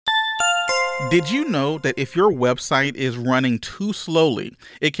Did you know that if your website is running too slowly,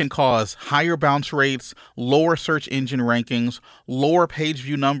 it can cause higher bounce rates, lower search engine rankings, lower page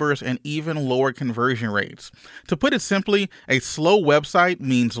view numbers, and even lower conversion rates? To put it simply, a slow website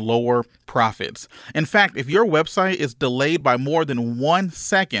means lower profits. In fact, if your website is delayed by more than 1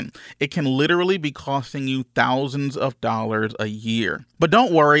 second, it can literally be costing you thousands of dollars a year. But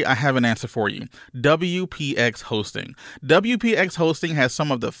don't worry, I have an answer for you. WPX Hosting. WPX Hosting has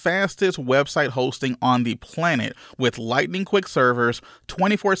some of the fastest website hosting on the planet with lightning quick servers,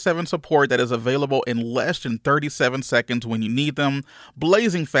 24/7 support that is available in less than 37 seconds when you need them,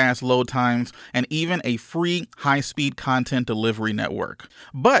 blazing fast load times, and even a free high-speed content delivery network.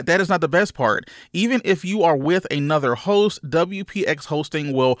 But that is not the best part. Even if you are with another host, WPX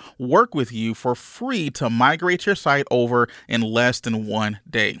Hosting will work with you for free to migrate your site over in less than 1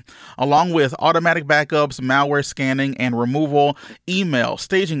 day. Along with automatic backups, malware scanning and removal, email,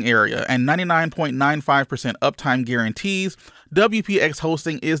 staging area, and 99.95% uptime guarantees, WPX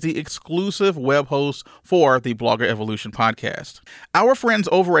Hosting is the exclusive web host for the Blogger Evolution podcast. Our friends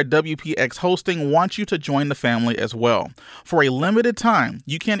over at WPX Hosting want you to join the family as well. For a limited time,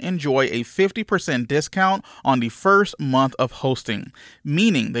 you can enjoy a 50% discount on the first month of hosting,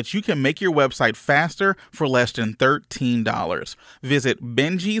 meaning that you can make your website faster for less than $13. Visit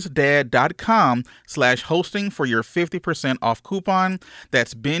benjisdad.com/hosting for your 50% off coupon.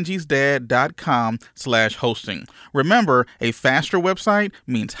 That's benjisdad.com/hosting. Remember, a faster website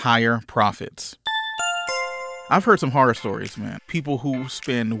means higher profits. I've heard some horror stories, man. People who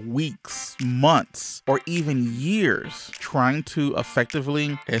spend weeks, months, or even years trying to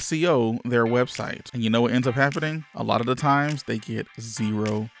effectively SEO their website. And you know what ends up happening? A lot of the times they get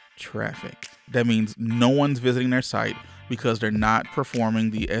zero traffic. That means no one's visiting their site because they're not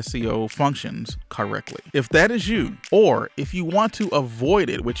performing the SEO functions correctly. If that is you, or if you want to avoid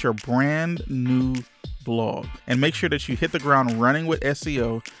it with your brand new blog, and make sure that you hit the ground running with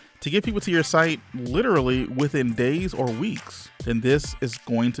SEO to get people to your site literally within days or weeks, then this is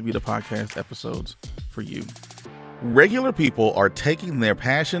going to be the podcast episodes for you. Regular people are taking their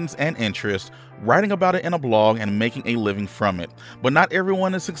passions and interests, writing about it in a blog, and making a living from it. But not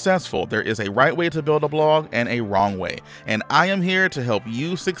everyone is successful. There is a right way to build a blog and a wrong way. And I am here to help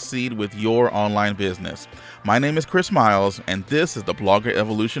you succeed with your online business. My name is Chris Miles, and this is the Blogger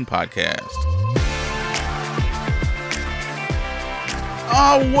Evolution Podcast.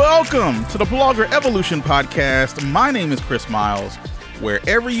 Welcome to the Blogger Evolution Podcast. My name is Chris Miles.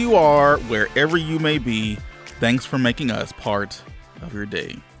 Wherever you are, wherever you may be, thanks for making us part of your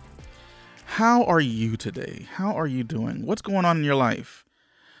day. How are you today? How are you doing? What's going on in your life?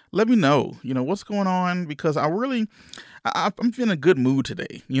 Let me know, what's going on, because I'm feeling a good mood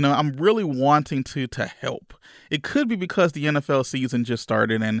today. I'm really wanting to help. It could be because the NFL season just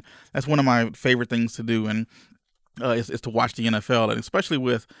started, and that's one of my favorite things to do, and is to watch the NFL, and especially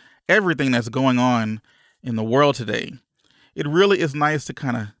with everything that's going on in the world today. It really is nice to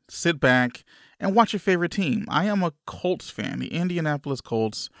kind of sit back and watch your favorite team. I am a Colts fan, the Indianapolis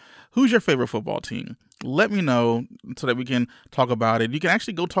Colts. Who's your favorite football team? Let me know so that we can talk about it. You can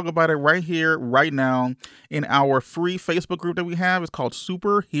actually go talk about it right here, right now, in our free Facebook group that we have. It's called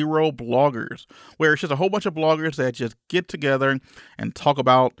Superhero Bloggers, where it's just a whole bunch of bloggers that just get together and talk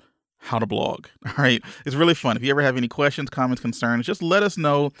about how to blog. All right. It's really fun. If you ever have any questions, comments, concerns, just let us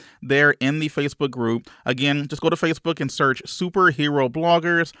know there in the Facebook group. Again, just go to Facebook and search Superhero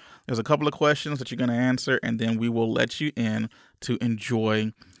Bloggers. There's a couple of questions that you're going to answer, and then we will let you in to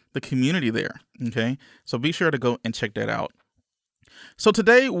enjoy the community there. Okay. So be sure to go and check that out. So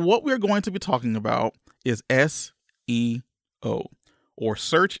today, what we're going to be talking about is SEO, or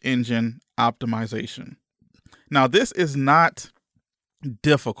search engine optimization. Now, this is not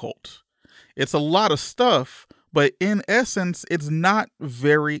difficult. It's a lot of stuff, but in essence, it's not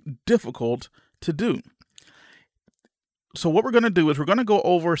very difficult to do. So what we're going to do is we're going to go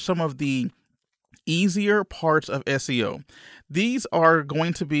over some of the easier parts of SEO. These are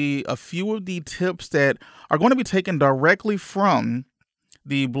going to be a few of the tips that are going to be taken directly from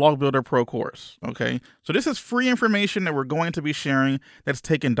the Blog Builder Pro course. Okay. So this is free information that we're going to be sharing that's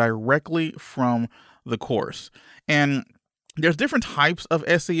taken directly from the course. And there's different types of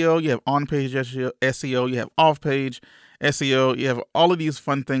SEO. You have on-page SEO, you have off-page SEO, you have all of these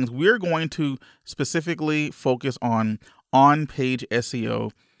fun things. We're going to specifically focus on page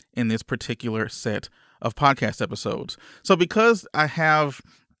SEO in this particular set of podcast episodes. So because I have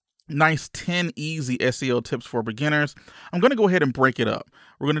nice 10 easy SEO tips for beginners, I'm going to go ahead and break it up.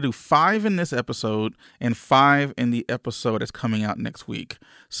 We're going to do 5 in this episode and 5 in the episode that's coming out next week.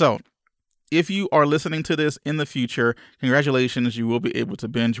 So if you are listening to this in the future, congratulations, you will be able to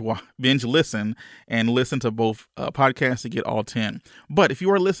binge listen and listen to both podcasts to get all 10. But if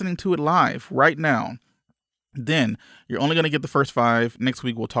you are listening to it live right now, then you're only going to get the first 5. Next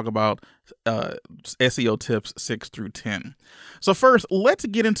week, we'll talk about SEO tips 6 through 10. So first, let's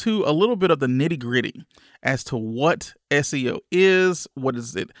get into a little bit of the nitty gritty as to what SEO is. What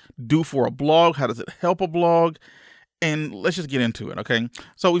does it do for a blog? How does it help a blog? And let's just get into it, okay?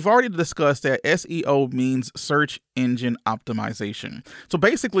 So we've already discussed that SEO means search engine optimization. So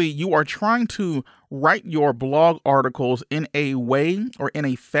basically, you are trying to write your blog articles in a way or in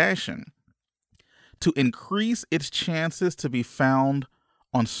a fashion to increase its chances to be found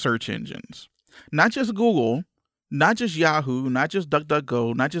on search engines. Not just Google, not just Yahoo, not just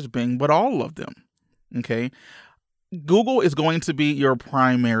DuckDuckGo, not just Bing, but all of them, okay? Google is going to be your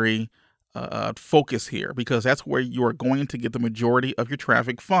primary focus here because that's where you are going to get the majority of your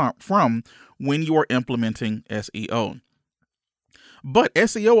traffic from when you are implementing SEO. But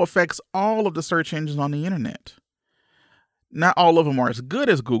SEO affects all of the search engines on the internet. Not all of them are as good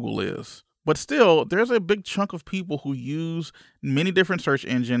as Google is. But still, there's a big chunk of people who use many different search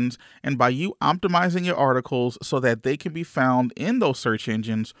engines, and by you optimizing your articles so that they can be found in those search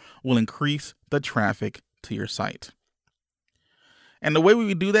engines will increase the traffic to your site. And the way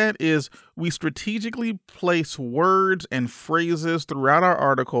we do that is we strategically place words and phrases throughout our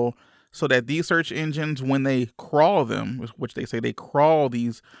article so that these search engines, when they crawl them, which they say they crawl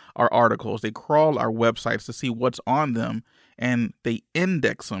our articles, they crawl our websites to see what's on them, and they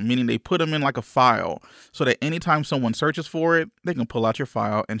index them, meaning they put them in like a file so that anytime someone searches for it, they can pull out your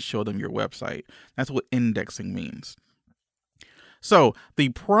file and show them your website. That's what indexing means. So the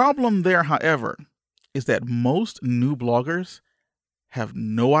problem there, however, is that most new bloggers have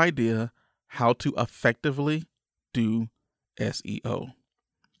no idea how to effectively do SEO.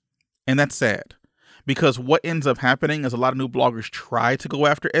 And that's sad because what ends up happening is a lot of new bloggers try to go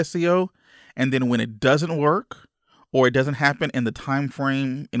after SEO, and then when it doesn't work, or it doesn't happen in the time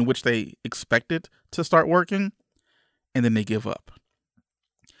frame in which they expect it to start working, and then they give up.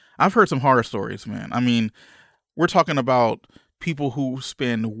 I've heard some horror stories, man. I mean, we're talking about people who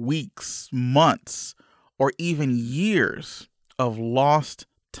spend weeks, months, or even years of lost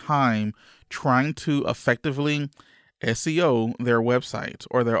time trying to effectively SEO their website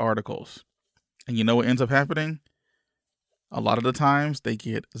or their articles. And you know what ends up happening? A lot of the times they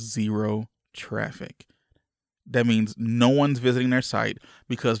get zero traffic. That means no one's visiting their site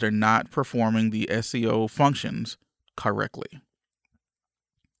because they're not performing the SEO functions correctly.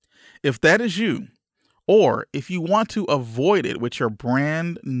 If that is you, or if you want to avoid it with your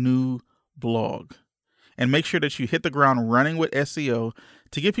brand new blog, and make sure that you hit the ground running with SEO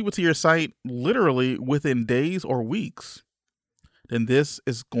to get people to your site literally within days or weeks, then this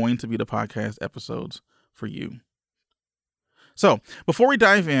is going to be the podcast episodes for you. So before we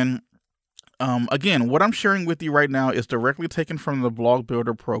dive in, again, what I'm sharing with you right now is directly taken from the Blog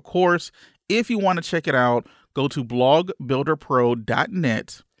Builder Pro course. If you want to check it out, go to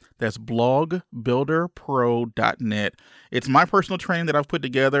blogbuilderpro.net. That's blogbuilderpro.net. It's my personal training that I've put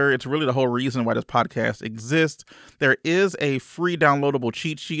together. It's really the whole reason why this podcast exists. There is a free downloadable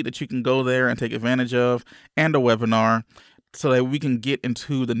cheat sheet that you can go there and take advantage of, and a webinar, so that we can get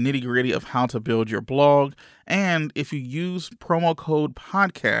into the nitty gritty of how to build your blog. And if you use promo code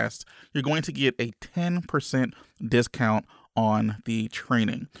podcast, you're going to get a 10% discount on the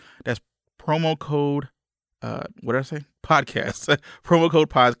training. That's promo code, podcast, promo code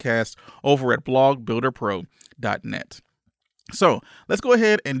podcast over at blogbuilderpro.net. So let's go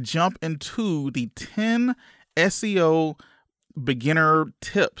ahead and jump into the 10 SEO beginner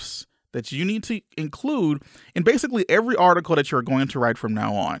tips that you need to include in basically every article that you're going to write from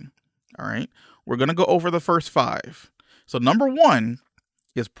now on. All right. We're going to go over the first 5. So number 1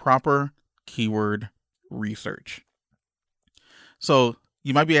 is proper keyword research. So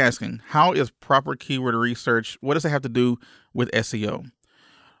you might be asking, how is proper keyword research? What does it have to do with SEO?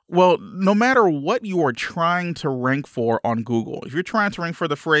 Well, no matter what you are trying to rank for on Google, if you're trying to rank for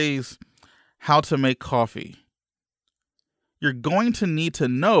the phrase, how to make coffee, you're going to need to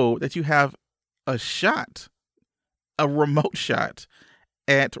know that you have a remote shot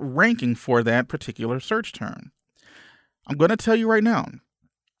at ranking for that particular search term. I'm going to tell you right now,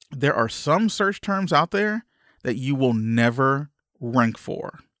 there are some search terms out there that you will never rank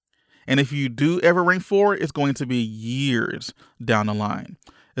for. And if you do ever rank for it, it's going to be years down the line,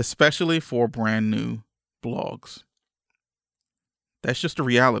 especially for brand new blogs. That's just the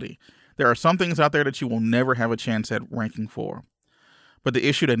reality. There are some things out there that you will never have a chance at ranking for. But the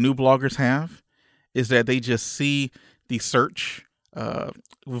issue that new bloggers have is that they just see the search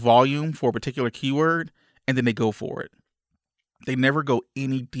volume for a particular keyword, and then they go for it. They never go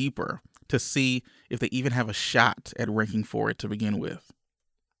any deeper to see if they even have a shot at ranking for it to begin with.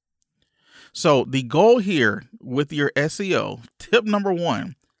 So the goal here with your SEO, tip number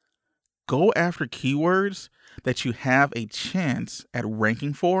 1, go after keywords that you have a chance at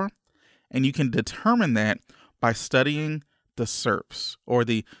ranking for, and you can determine that by studying the SERPs, or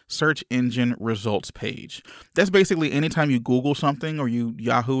the search engine results page. That's basically anytime you Google something or you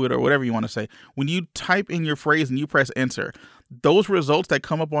Yahoo it or whatever you want to say, when you type in your phrase and you press enter, those results that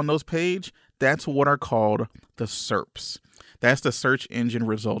come up on those page, that's what are called the SERPs. That's the search engine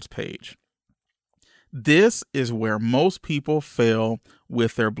results page. This is where most people fail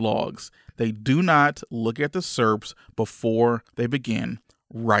with their blogs. They do not look at the SERPs before they begin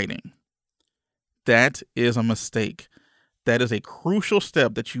writing. That is a mistake. That is a crucial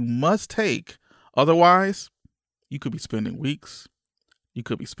step that you must take. Otherwise, you could be spending weeks, you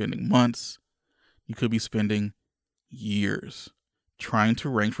could be spending months, you could be spending years trying to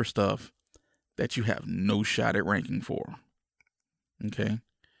rank for stuff that you have no shot at ranking for. Okay?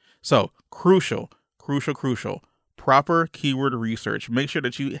 So, crucial. Proper keyword research. Make sure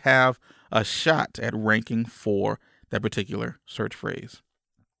that you have a shot at ranking for that particular search phrase.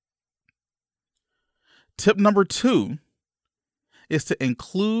 Tip number 2 is to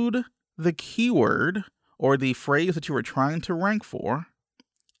include the keyword or the phrase that you are trying to rank for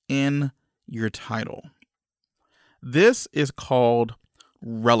in your title. This is called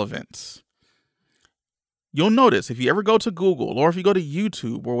relevance. You'll notice if you ever go to Google or if you go to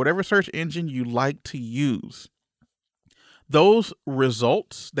YouTube or whatever search engine you like to use, those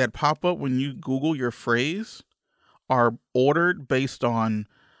results that pop up when you Google your phrase are ordered based on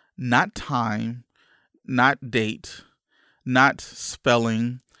not time, not date, not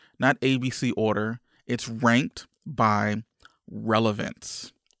spelling, not ABC order. It's ranked by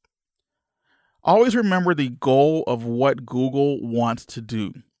relevance. Always remember the goal of what Google wants to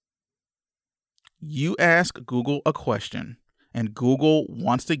do. You ask Google a question, and Google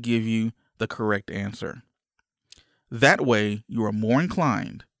wants to give you the correct answer. That way, you are more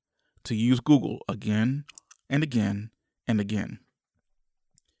inclined to use Google again and again and again.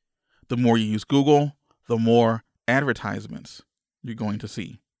 The more you use Google, the more advertisements you're going to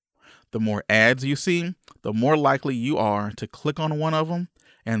see. The more ads you see, the more likely you are to click on one of them,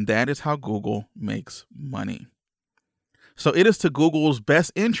 and that is how Google makes money. So it is to Google's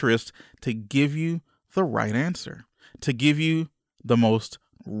best interest to give you the right answer, to give you the most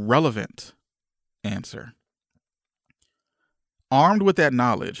relevant answer. Armed with that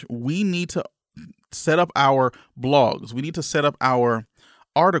knowledge, we need to set up our blogs. We need to set up our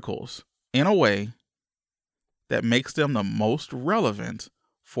articles in a way that makes them the most relevant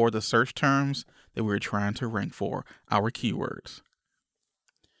for the search terms that we're trying to rank for, our keywords.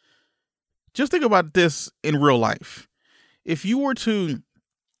 Just think about this in real life. If you were to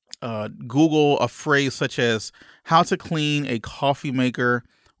Google a phrase such as how to clean a coffee maker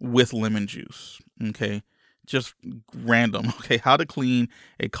with lemon juice, okay, just random, okay, how to clean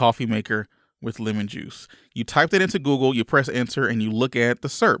a coffee maker with lemon juice. You type that into Google, you press enter, and you look at the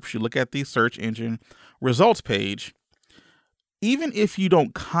SERPs. You look at the search engine results page. Even if you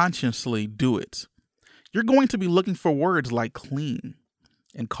don't consciously do it, you're going to be looking for words like clean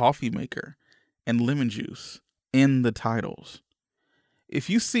and coffee maker and lemon juice in the titles. If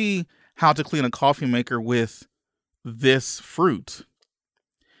you see how to clean a coffee maker with this fruit,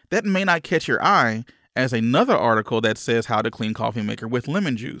 that may not catch your eye as another article that says how to clean coffee maker with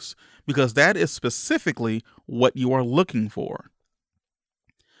lemon juice, because that is specifically what you are looking for.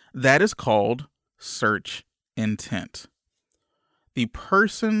 That is called search intent. The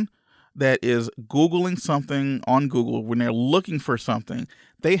person that is Googling something on Google, when they're looking for something,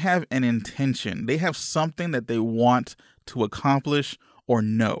 they have an intention. They have something that they want to accomplish or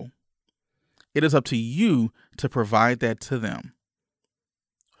know. It is up to you to provide that to them.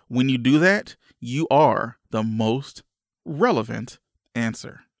 When you do that, you are the most relevant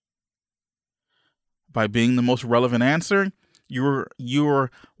answer. By being the most relevant answer,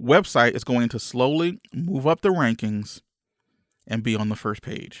 your website is going to slowly move up the rankings and be on the first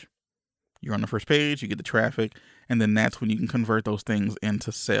page. You're on the first page, you get the traffic, and then that's when you can convert those things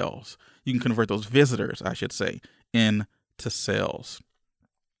into sales. You can convert those visitors, I should say, into sales.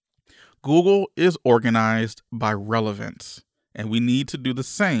 Google is organized by relevance, and we need to do the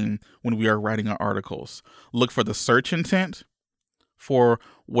same when we are writing our articles. Look for the search intent for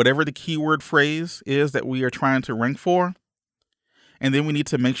whatever the keyword phrase is that we are trying to rank for. And then we need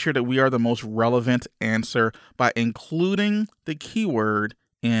to make sure that we are the most relevant answer by including the keyword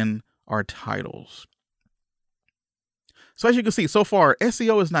in our titles. So as you can see, so far,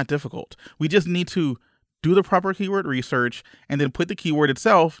 SEO is not difficult. We just need to do the proper keyword research and then put the keyword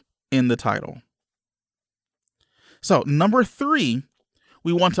itself in the title. So number 3,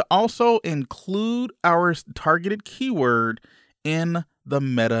 we want to also include our targeted keyword in the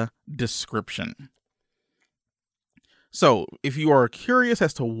meta description. So if you are curious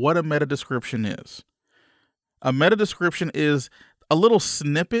as to what a meta description is, a meta description is a little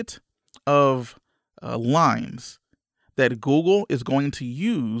snippet of lines that Google is going to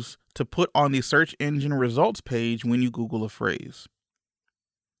use to put on the search engine results page when you Google a phrase.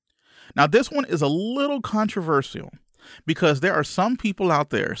 Now, this one is a little controversial because there are some people out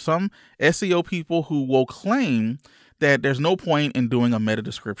there, some SEO people who will claim that there's no point in doing a meta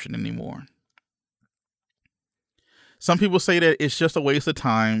description anymore. Some people say that it's just a waste of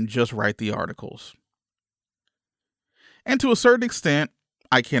time, just write the articles. And to a certain extent,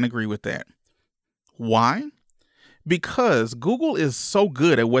 I can agree with that. Why? Because Google is so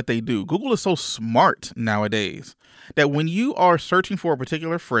good at what they do. Google is so smart nowadays that when you are searching for a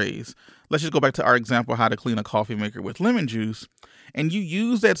particular phrase, let's just go back to our example, how to clean a coffee maker with lemon juice, and you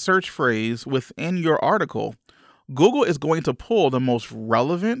use that search phrase within your article, Google is going to pull the most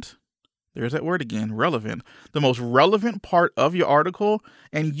relevant, there's that word again, relevant, the most relevant part of your article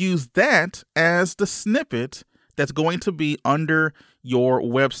and use that as the snippet that's going to be under your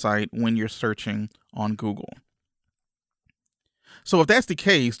website when you're searching on Google. So if that's the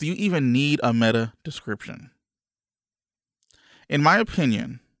case, do you even need a meta description? In my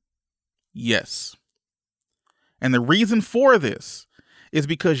opinion, yes. And the reason for this is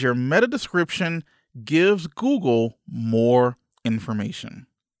because your meta description gives Google more information.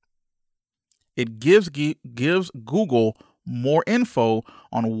 It gives Google more info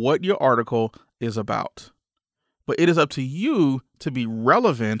on what your article is about. But it is up to you to be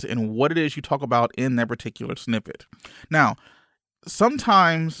relevant in what it is you talk about in that particular snippet. Now,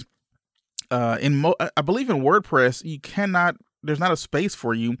 sometimes I believe in WordPress, there's not a space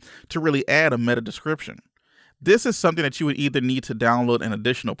for you to really add a meta description. This is something that you would either need to download an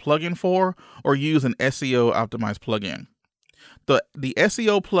additional plugin for or use an SEO optimized plugin. The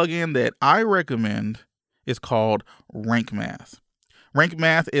SEO plugin that I recommend is called Rank Math. Rank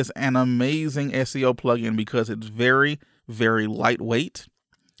Math is an amazing SEO plugin because it's very, very lightweight.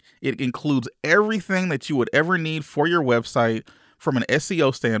 It includes everything that you would ever need for your website from an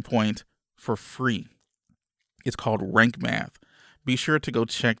SEO standpoint for free. It's called Rank Math. Be sure to go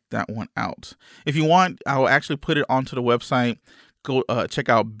check that one out. If you want, I will actually put it onto the website. Go check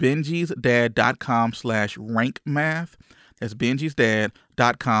out benjisdad.com/rankmath. That's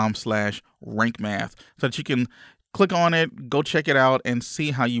benjisdad.com/rankmath so that you can click on it, go check it out, and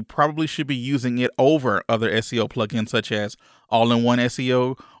see how you probably should be using it over other SEO plugins such as All-in-One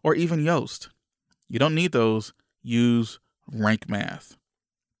SEO or even Yoast. You don't need those. Use Rank Math.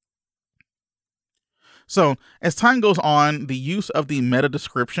 So as time goes on, the use of the meta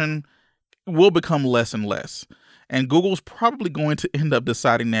description will become less and less, and Google's probably going to end up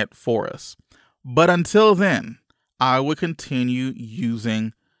deciding that for us. But until then, I would continue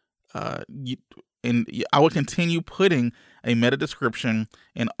putting a meta description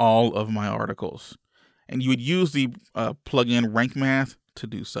in all of my articles. And you would use the plugin Rank Math to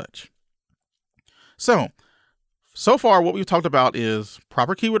do such. So far what we've talked about is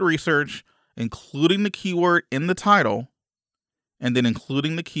proper keyword research, including the keyword in the title, and then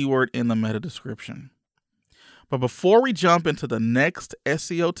including the keyword in the meta description. But before we jump into the next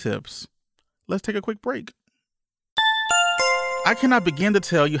SEO tips, let's take a quick break. I cannot begin to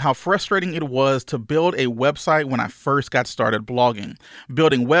tell you how frustrating it was to build a website when I first got started blogging.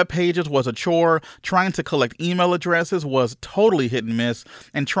 Building web pages was a chore, trying to collect email addresses was totally hit and miss,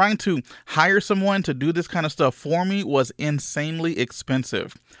 and trying to hire someone to do this kind of stuff for me was insanely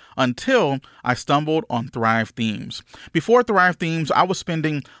expensive. Until I stumbled on Thrive Themes. Before Thrive Themes, I was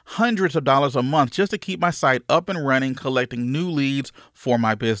spending hundreds of dollars a month just to keep my site up and running, collecting new leads for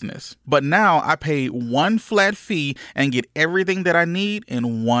my business. But now I pay one flat fee and get everything that I need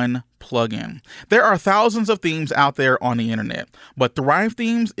in one plugin. There are thousands of themes out there on the internet, but Thrive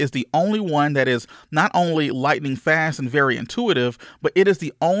Themes is the only one that is not only lightning fast and very intuitive, but it is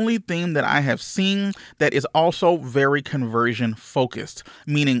the only theme that I have seen that is also very conversion focused,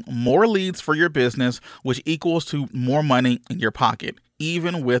 meaning more leads for your business, which equals to more money in your pocket.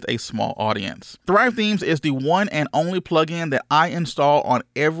 even with a small audience. Thrive Themes is the one and only plugin that I install on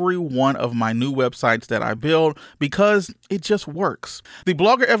every one of my new websites that I build because it just works. The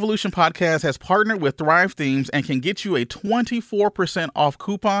Blogger Evolution podcast has partnered with Thrive Themes and can get you a 24% off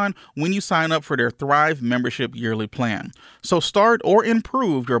coupon when you sign up for their Thrive membership yearly plan. So start or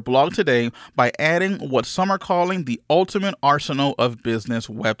improve your blog today by adding what some are calling the ultimate arsenal of business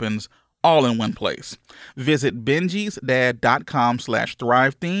weapons all in one place. Visit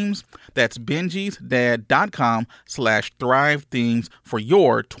benjisdad.com/Thrive Themes. That's benjisdad.com/Thrive Themes for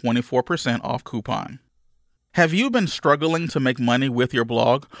your 24% off coupon. Have you been struggling to make money with your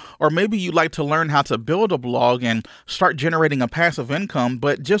blog? Or maybe you'd like to learn how to build a blog and start generating a passive income,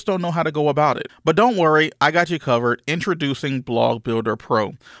 but just don't know how to go about it. But don't worry, I got you covered. Introducing Blog Builder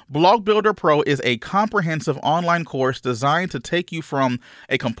Pro. Blog Builder Pro is a comprehensive online course designed to take you from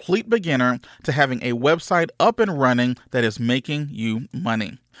a complete beginner to having a website up and running that is making you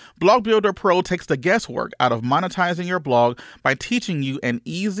money. Blog Builder Pro takes the guesswork out of monetizing your blog by teaching you an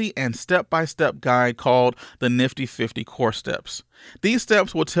easy and step-by-step guide called the Nifty 50 Core Steps. These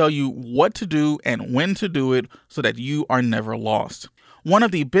steps will tell you what to do and when to do it so that you are never lost. One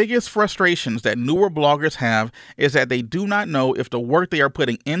of the biggest frustrations that newer bloggers have is that they do not know if the work they are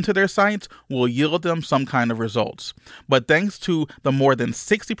putting into their sites will yield them some kind of results. But thanks to the more than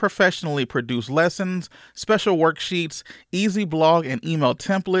 60 professionally produced lessons, special worksheets, easy blog and email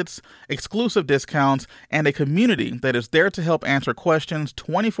templates, exclusive discounts, and a community that is there to help answer questions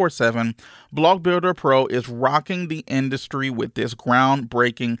 24/7, Blog Builder Pro is rocking the industry with this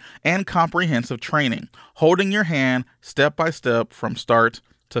groundbreaking and comprehensive training, holding your hand step by step from start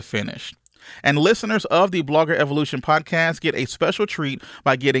to finish. And listeners of the Blogger Evolution podcast get a special treat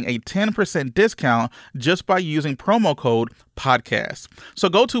by getting a 10% discount just by using promo code podcast. So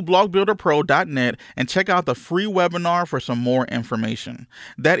go to blogbuilderpro.net and check out the free webinar for some more information.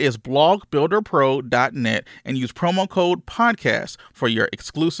 That is blogbuilderpro.net and use promo code podcast for your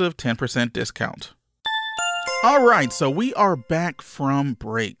exclusive 10% discount. All right, so we are back from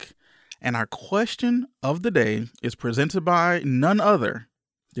break. And our question of the day is presented by none other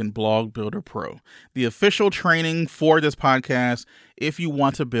than Blog Builder Pro, the official training for this podcast if you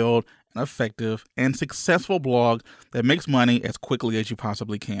want to build an effective and successful blog that makes money as quickly as you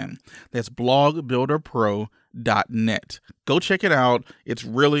possibly can. That's blogbuilderpro.net. Go check it out. It's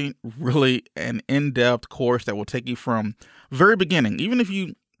really, really an in-depth course that will take you from very beginning. Even if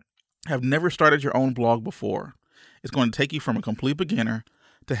you have never started your own blog before, it's going to take you from a complete beginner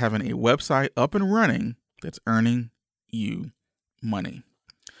to having a website up and running that's earning you money.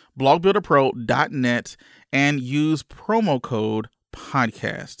 blogbuilderpro.net and use promo code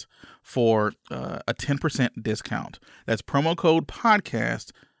podcast for a 10% discount. That's promo code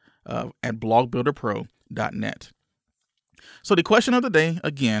podcast at blogbuilderpro.net. So the question of the day,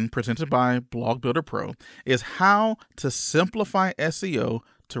 again, presented by Blog Builder Pro, is how to simplify SEO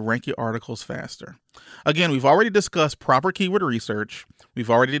to rank your articles faster. Again, we've already discussed proper keyword research. We've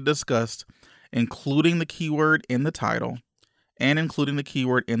already discussed including the keyword in the title and including the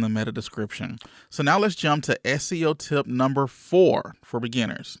keyword in the meta description. So now let's jump to SEO tip number 4 for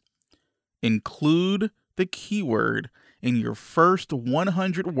beginners. Include the keyword in your first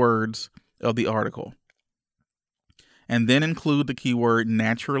 100 words of the article, and then include the keyword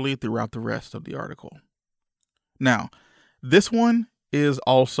naturally throughout the rest of the article. Now, this one is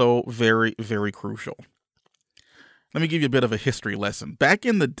also very, very crucial. Let me give you a bit of a history lesson. Back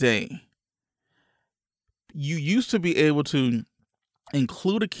in the day, you used to be able to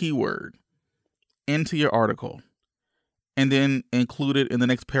include a keyword into your article and then include it in the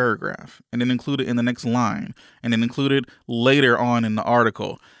next paragraph, and then include it in the next line, and then include it later on in the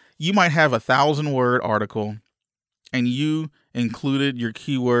article. You might have a 1,000-word article and you included your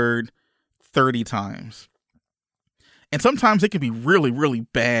keyword 30 times. And sometimes it can be really, really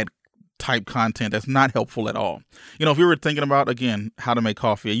bad type content that's not helpful at all. You know, if you were thinking about, again, how to make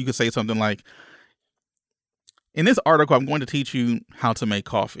coffee, you could say something like, in this article, I'm going to teach you how to make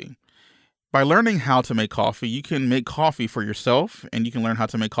coffee. By learning how to make coffee, you can make coffee for yourself, and you can learn how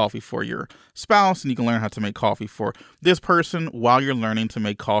to make coffee for your spouse, and you can learn how to make coffee for this person while you're learning to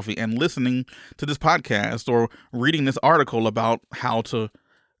make coffee and listening to this podcast or reading this article about how to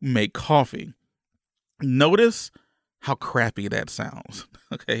make coffee. Notice how crappy that sounds,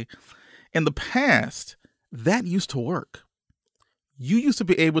 okay? In the past, that used to work. You used to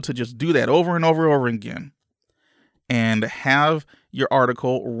be able to just do that over and over and over again and have your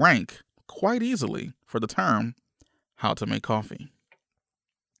article rank quite easily for the term how to make coffee.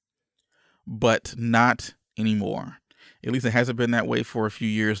 But not anymore. At least it hasn't been that way for a few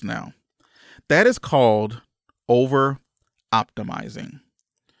years now. That is called over optimizing.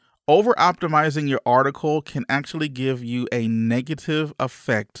 Over optimizing your article can actually give you a negative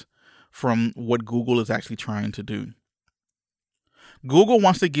effect from what Google is actually trying to do. Google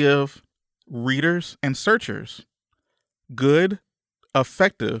wants to give readers and searchers good,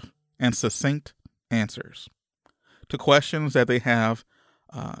 effective, and succinct answers to questions that they have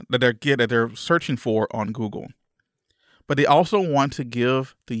that they're searching for on Google. But they also want to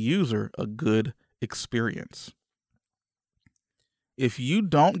give the user a good experience. If you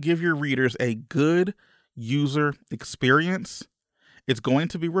don't give your readers a good user experience, it's going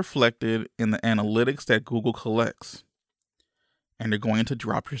to be reflected in the analytics that Google collects. And they're going to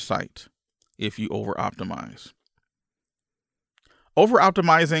drop your site if you over-optimize.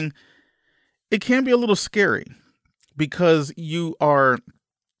 Over-optimizing, it can be a little scary because you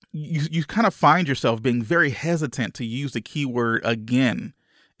kind of find yourself being very hesitant to use the keyword again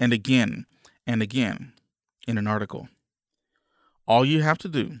and again and again in an article. All you have to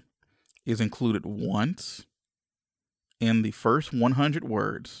do is include it once in the first 100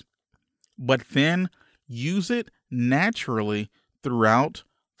 words, but then use it naturally throughout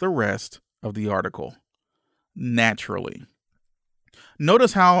the rest of the article. Naturally.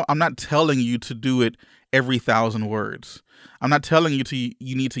 Notice how I'm not telling you to do it every 1,000 words. I'm not telling you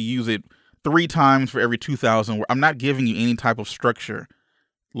you need to use it 3 times for every 2,000 words. I'm not giving you any type of structure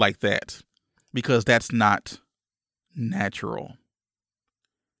like that because that's not natural.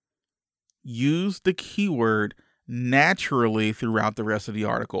 Use the keyword naturally throughout the rest of the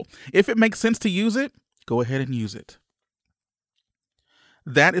article. If it makes sense to use it, go ahead and use it.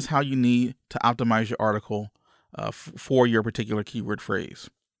 That is how you need to optimize your article for your particular keyword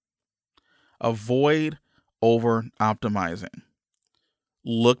phrase. Avoid over-optimizing.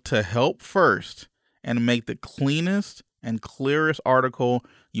 Look to help first and make the cleanest and clearest article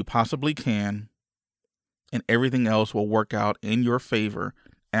you possibly can, and everything else will work out in your favor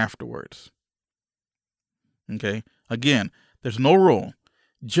afterwards. Okay? Again, there's no rule.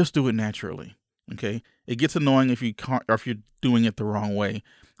 Just do it naturally. Okay? It gets annoying if you're doing it the wrong way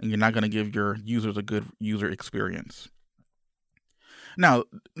and you're not going to give your users a good user experience. Now,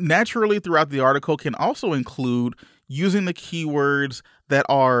 naturally throughout the article can also include using the keywords that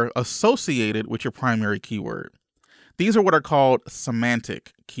are associated with your primary keyword. These are what are called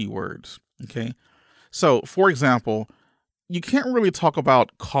semantic keywords. Okay? So, for example, you can't really talk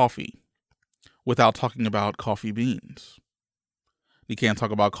about coffee without talking about coffee beans. You can't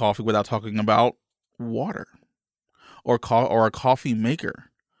talk about coffee without talking about water or a coffee maker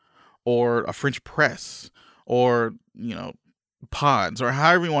or a French press or, pods or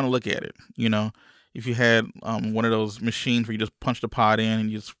however you want to look at it. If you had one of those machines where you just punch the pod in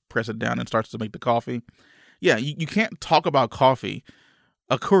and you just press it down and it starts to make the coffee. Yeah, you can't talk about coffee.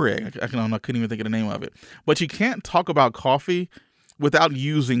 A Keurig, I couldn't even think of the name of it. But you can't talk about coffee without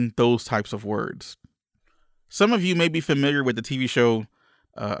using those types of words. Some of you may be familiar with the TV show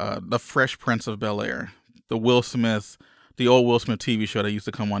The Fresh Prince of Bel-Air, the old Will Smith TV show that used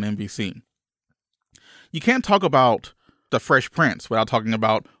to come on NBC. You can't talk about The Fresh Prince without talking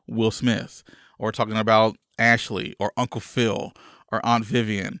about Will Smith or talking about Ashley or Uncle Phil or Aunt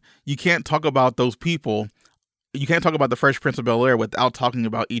Vivian. You can't talk about those people. You can't talk about The Fresh Prince of Bel-Air without talking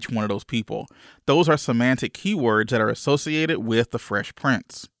about each one of those people. Those are semantic keywords that are associated with The Fresh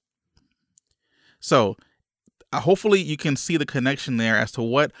Prince. So hopefully you can see the connection there as to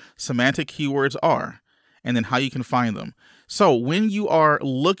what semantic keywords are and then how you can find them. So when you are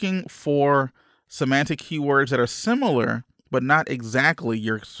looking for semantic keywords that are similar but not exactly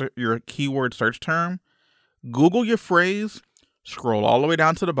your keyword search term, Google your phrase, scroll all the way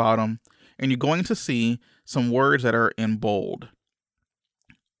down to the bottom, and you're going to see some words that are in bold.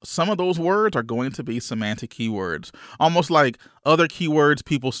 Some of those words are going to be semantic keywords, almost like other keywords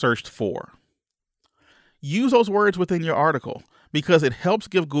people searched for. Use those words within your article because it helps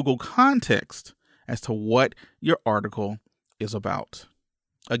give Google context as to what your article is about.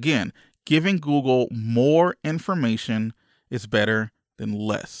 Again, giving Google more information is better than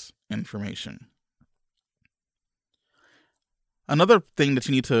less information. Another thing that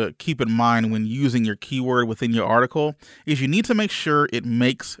you need to keep in mind when using your keyword within your article is you need to make sure it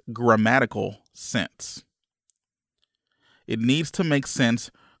makes grammatical sense. It needs to make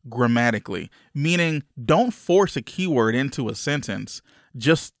sense grammatically, meaning don't force a keyword into a sentence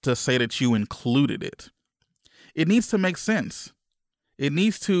just to say that you included it. It needs to make sense. It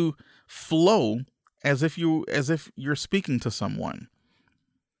needs to flow as if you're speaking to someone.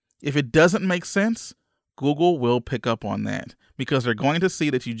 If it doesn't make sense, Google will pick up on that because they're going to see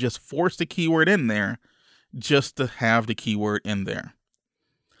that you just forced the keyword in there just to have the keyword in there.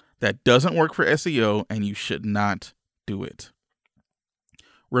 That doesn't work for SEO, and you should not do it.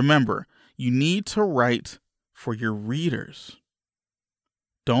 Remember, you need to write for your readers.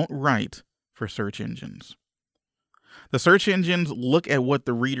 Don't write for search engines. The search engines look at what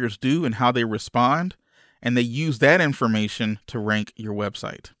the readers do and how they respond, and they use that information to rank your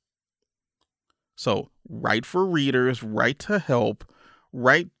website. So write for readers, write to help,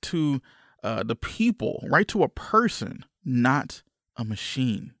 write to the people, write to a person, not a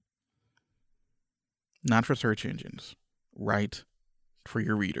machine. Not for search engines. Write for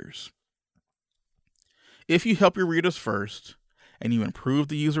your readers. If you help your readers first and you improve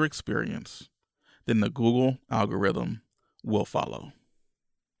the user experience, then the Google algorithm will follow.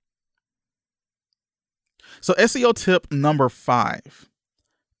 So SEO tip number 5,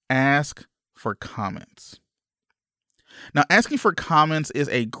 ask for comments. Now, asking for comments is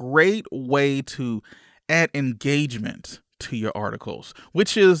a great way to add engagement to your articles,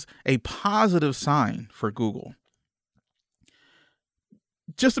 which is a positive sign for Google.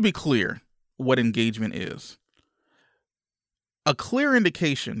 Just to be clear, what engagement is. A clear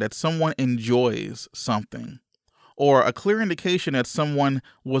indication that someone enjoys something, or a clear indication that someone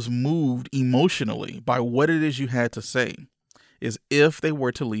was moved emotionally by what it is you had to say, is if they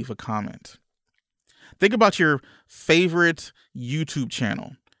were to leave a comment. Think about your favorite YouTube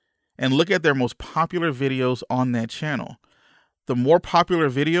channel and look at their most popular videos on that channel. The more popular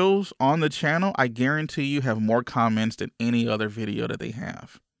videos on the channel, I guarantee you have more comments than any other video that they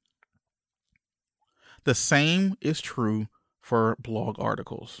have. The same is true for blog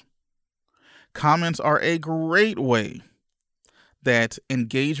articles. Comments are a great way that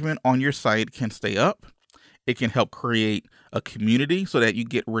engagement on your site can stay up. It can help create a community so that you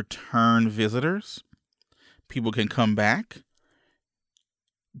get return visitors. People can come back.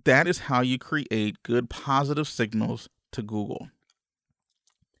 That is how you create good positive signals to Google.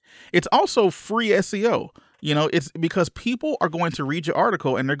 It's also free SEO. It's because people are going to read your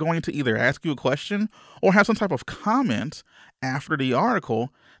article and they're going to either ask you a question or have some type of comment after the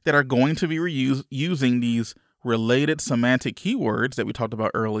article that are going to be using these related semantic keywords that we talked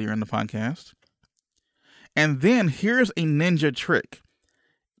about earlier in the podcast. And then here's a ninja trick.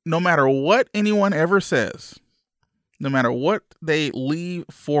 No matter what anyone ever says, no matter what they leave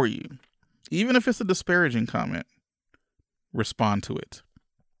for you, even if it's a disparaging comment, respond to it.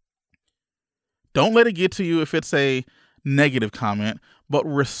 Don't let it get to you if it's a negative comment, but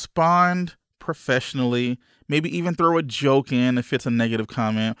respond professionally. Maybe even throw a joke in if it's a negative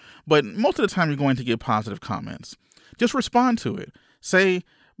comment. But most of the time, you're going to get positive comments. Just respond to it. Say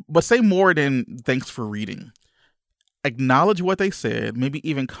more than thanks for reading. Acknowledge what they said, maybe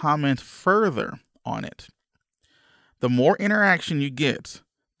even comment further on it. The more interaction you get,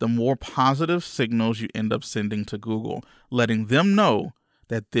 the more positive signals you end up sending to Google, letting them know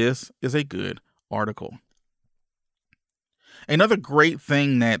that this is a good article. Another great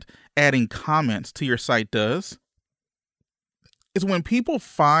thing that adding comments to your site does is when people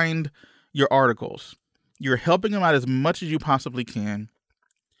find your articles, you're helping them out as much as you possibly can.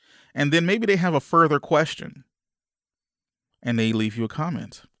 And then maybe they have a further question and they leave you a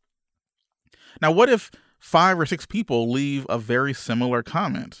comment. Now, what if 5 or 6 people leave a very similar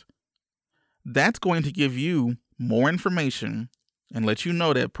comment? That's going to give you more information and let you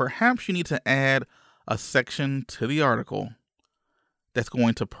know that perhaps you need to add a section to the article that's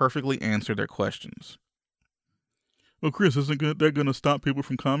going to perfectly answer their questions. Well, Chris, isn't that going to stop people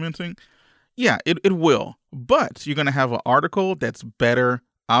from commenting? Yeah, it will. But you're going to have an article that's better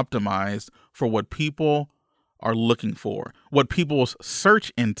optimized for what people are looking for, what people's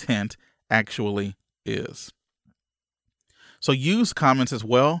search intent actually is. So use comments as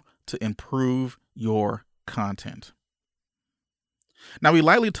well to improve your content. Now, we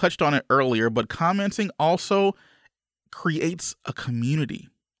lightly touched on it earlier, but commenting also creates a community.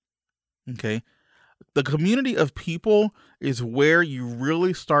 Okay? The community of people is where you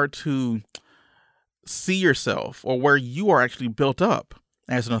really start to see yourself, or where you are actually built up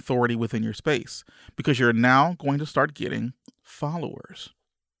as an authority within your space, because you're now going to start getting followers.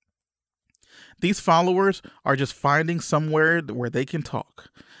 These followers are just finding somewhere where they can talk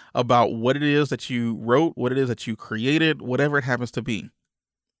about what it is that you wrote, what it is that you created, whatever it happens to be.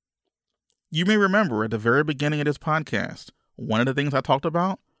 You may remember at the very beginning of this podcast, one of the things I talked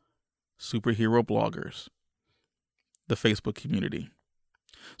about, superhero bloggers, the Facebook community.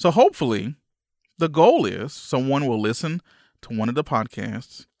 So hopefully the goal is someone will listen to one of the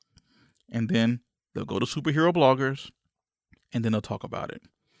podcasts and then they'll go to superhero bloggers and then they'll talk about it,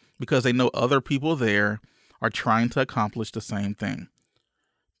 because they know other people there are trying to accomplish the same thing,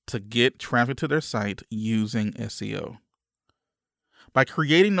 to get traffic to their site using SEO. By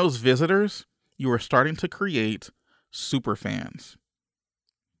creating those visitors, you are starting to create superfans.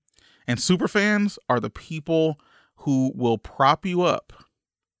 And superfans are the people who will prop you up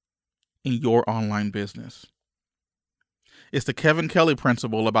in your online business. It's the Kevin Kelly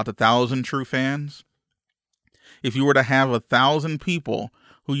principle about the 1,000 true fans. If you were to have 1,000 people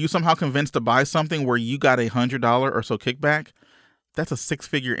who you somehow convinced to buy something where you got $100 or so kickback, that's a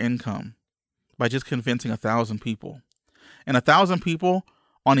 6-figure income by just convincing 1,000 people. And 1,000 people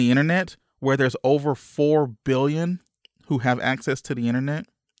on the internet where there's over 4 billion who have access to the internet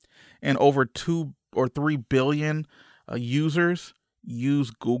and over 2 or 3 billion users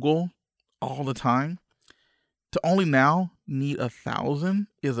use Google all the time, to only now need 1,000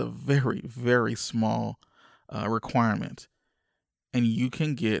 is a very, very small requirement. And you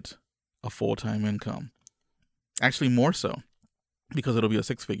can get a full-time income. Actually, more so, because it'll be a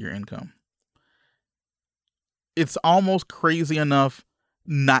 6-figure income. It's almost crazy enough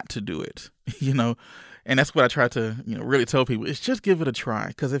not to do it, and that's what I try to, really tell people is just give it a try.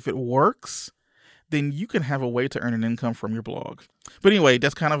 Because if it works, then you can have a way to earn an income from your blog. But anyway,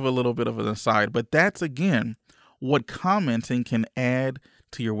 that's kind of a little bit of an aside, but that's again what commenting can add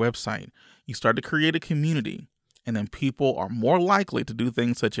to your website. You start to create a community, and then people are more likely to do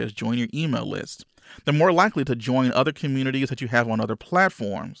things such as join your email list. They're more likely to join other communities that you have on other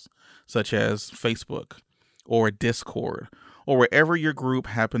platforms, such as Facebook or Discord, or wherever your group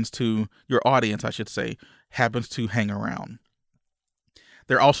your audience, happens to hang around.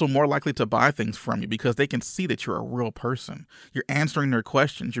 They're also more likely to buy things from you because they can see that you're a real person. You're answering their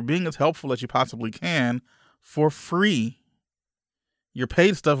questions. You're being as helpful as you possibly can for free. Your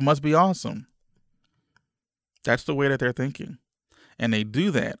paid stuff must be awesome. That's the way that they're thinking. And they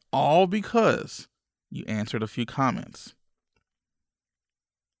do that all because you answered a few comments.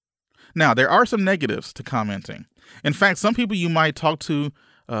 Now, there are some negatives to commenting. In fact, some people you might talk to,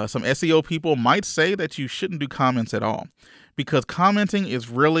 some SEO people might say that you shouldn't do comments at all, because commenting is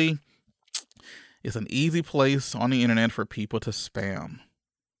an easy place on the internet for people to spam.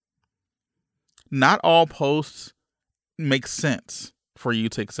 Not all posts make sense for you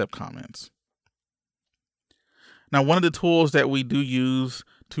to accept comments. Now, one of the tools that we do use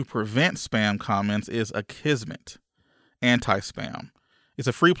to prevent spam comments is Akismet Anti-Spam. It's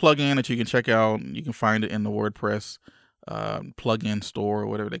a free plugin that you can check out. You can find it in the WordPress plugin store or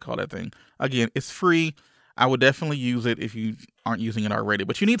whatever they call that thing. Again, it's free. I would definitely use it if you aren't using it already.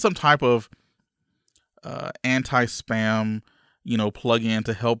 But you need some type of anti-spam, plugin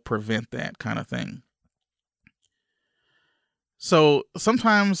to help prevent that kind of thing. So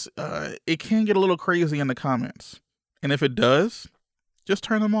sometimes it can get a little crazy in the comments. And if it does, just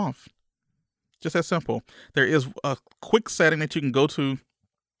turn them off. Just that simple. There is a quick setting that you can go to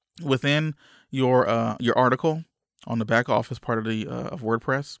within your article on the back office part of of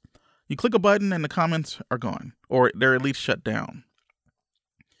WordPress. You click a button and the comments are gone, or they're at least shut down.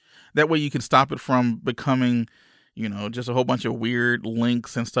 That way you can stop it from becoming, just a whole bunch of weird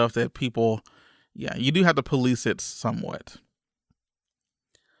links and stuff that people, you do have to police it somewhat.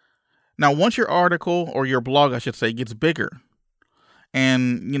 Now, once your article or your blog, I should say, gets bigger,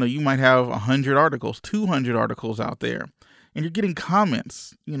 and, you might have 100 articles, 200 articles out there, and you're getting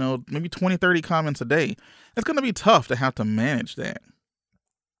comments, maybe 20, 30 comments a day, it's going to be tough to have to manage that.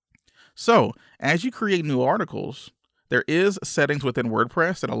 So as you create new articles, there is settings within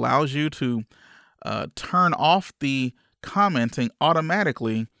WordPress that allows you to turn off the commenting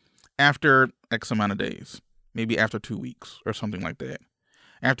automatically after X amount of days, maybe after 2 weeks or something like that.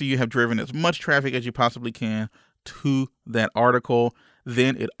 After you have driven as much traffic as you possibly can to that article,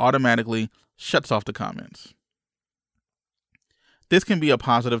 then it automatically shuts off the comments. This can be a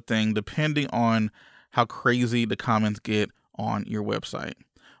positive thing depending on how crazy the comments get on your website.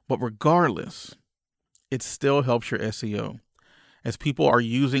 But regardless, it still helps your SEO. As people are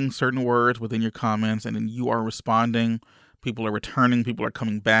using certain words within your comments and then you are responding, people are returning, people are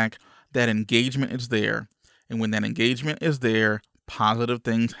coming back, that engagement is there. And when that engagement is there, positive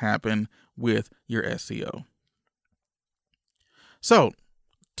things happen with your SEO. So,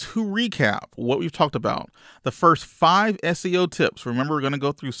 to recap what we've talked about, the first 5 SEO tips. Remember, we're going to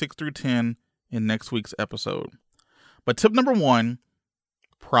go through 6 through 10 in next week's episode. But tip number 1,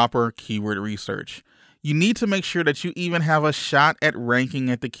 proper keyword research. You need to make sure that you even have a shot at ranking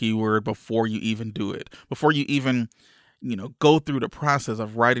at the keyword before you even do it, before you even, go through the process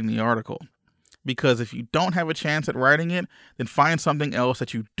of writing the article. Because if you don't have a chance at writing it, then find something else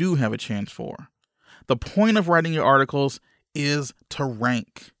that you do have a chance for. The point of writing your articles is to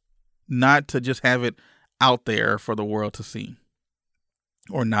rank, not to just have it out there for the world to see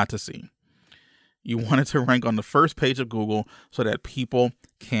or not to see. You want it to rank on the first page of Google so that people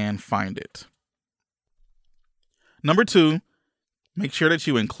can find it. Number 2, make sure that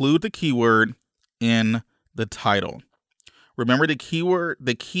you include the keyword in the title. Remember, the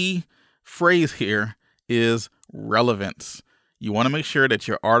key phrase here is relevance. You want to make sure that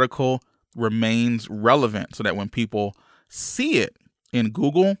your article remains relevant so that when people see it in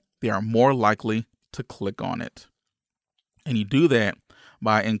Google, they are more likely to click on it. And you do that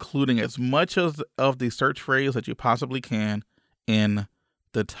by including as much of the search phrase that you possibly can in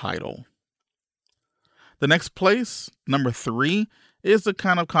the title. The next place, number 3, is the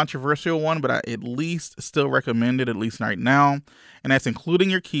kind of controversial one, but I at least still recommend it, at least right now, and that's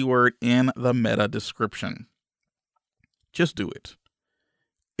including your keyword in the meta description. Just do it.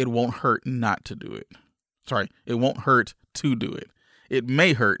 It won't hurt not to do it. It won't hurt to do it. It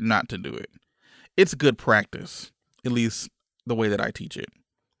may hurt not to do it. It's good practice, at least the way that I teach it,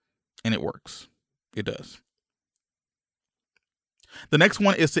 and it works. It does. The next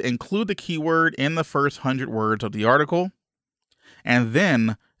one is to include the keyword in the first 100 words of the article, and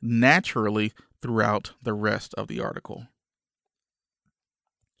then naturally throughout the rest of the article.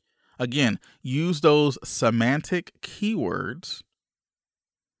 Again, use those semantic keywords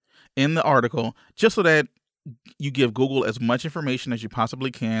in the article just so that you give Google as much information as you possibly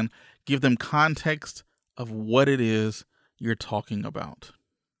can. Give them context of what it is you're talking about.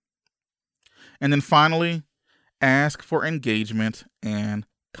 And then finally, ask for engagement and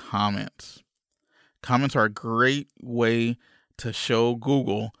comments. Comments are a great way to show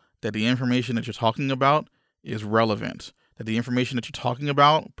Google that the information that you're talking about is relevant, that the information that you're talking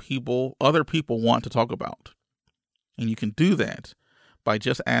about, other people want to talk about. And you can do that by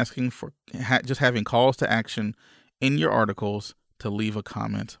just asking for, just having calls to action in your articles to leave a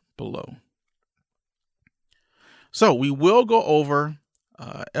comment below. So we will go over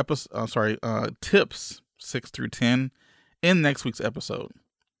tips 6 through 10 in next week's episode.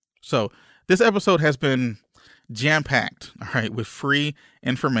 So this episode has been jam-packed, all right, with free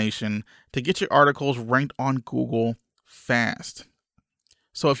information to get your articles ranked on Google fast.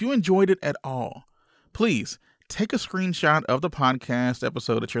 So if you enjoyed it at all, please take a screenshot of the podcast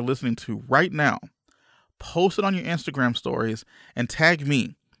episode that you're listening to right now, post it on your Instagram stories, and tag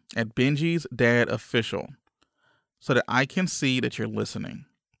me at Benji's Dad Official so that I can see that you're listening.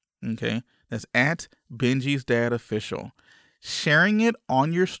 Okay, that's at Benji's Dad Official. Sharing it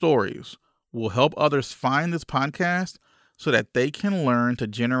on your stories will help others find this podcast so that they can learn to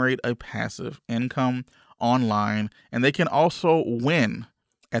generate a passive income online, and they can also win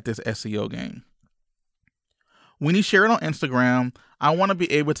at this SEO game. When you share it on Instagram, I want to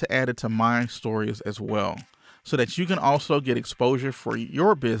be able to add it to my stories as well, so that you can also get exposure for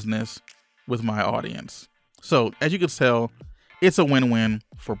your business with my audience. So as you can tell, it's a win-win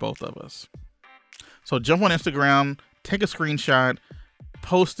for both of us. So jump on Instagram, take a screenshot,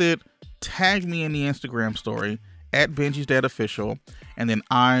 post it, tag me in the Instagram story at Benji's Dad Official, and then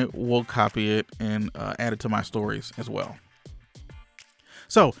I will copy it and add it to my stories as well.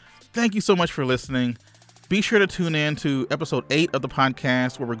 So thank you so much for listening. Be sure to tune in to episode 8 of the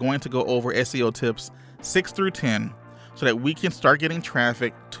podcast, where we're going to go over SEO tips 6 through 10 so that we can start getting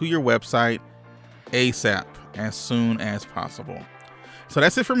traffic to your website ASAP, as soon as possible. So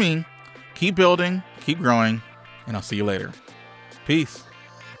that's it for me. Keep building, keep growing, and I'll see you later. Peace.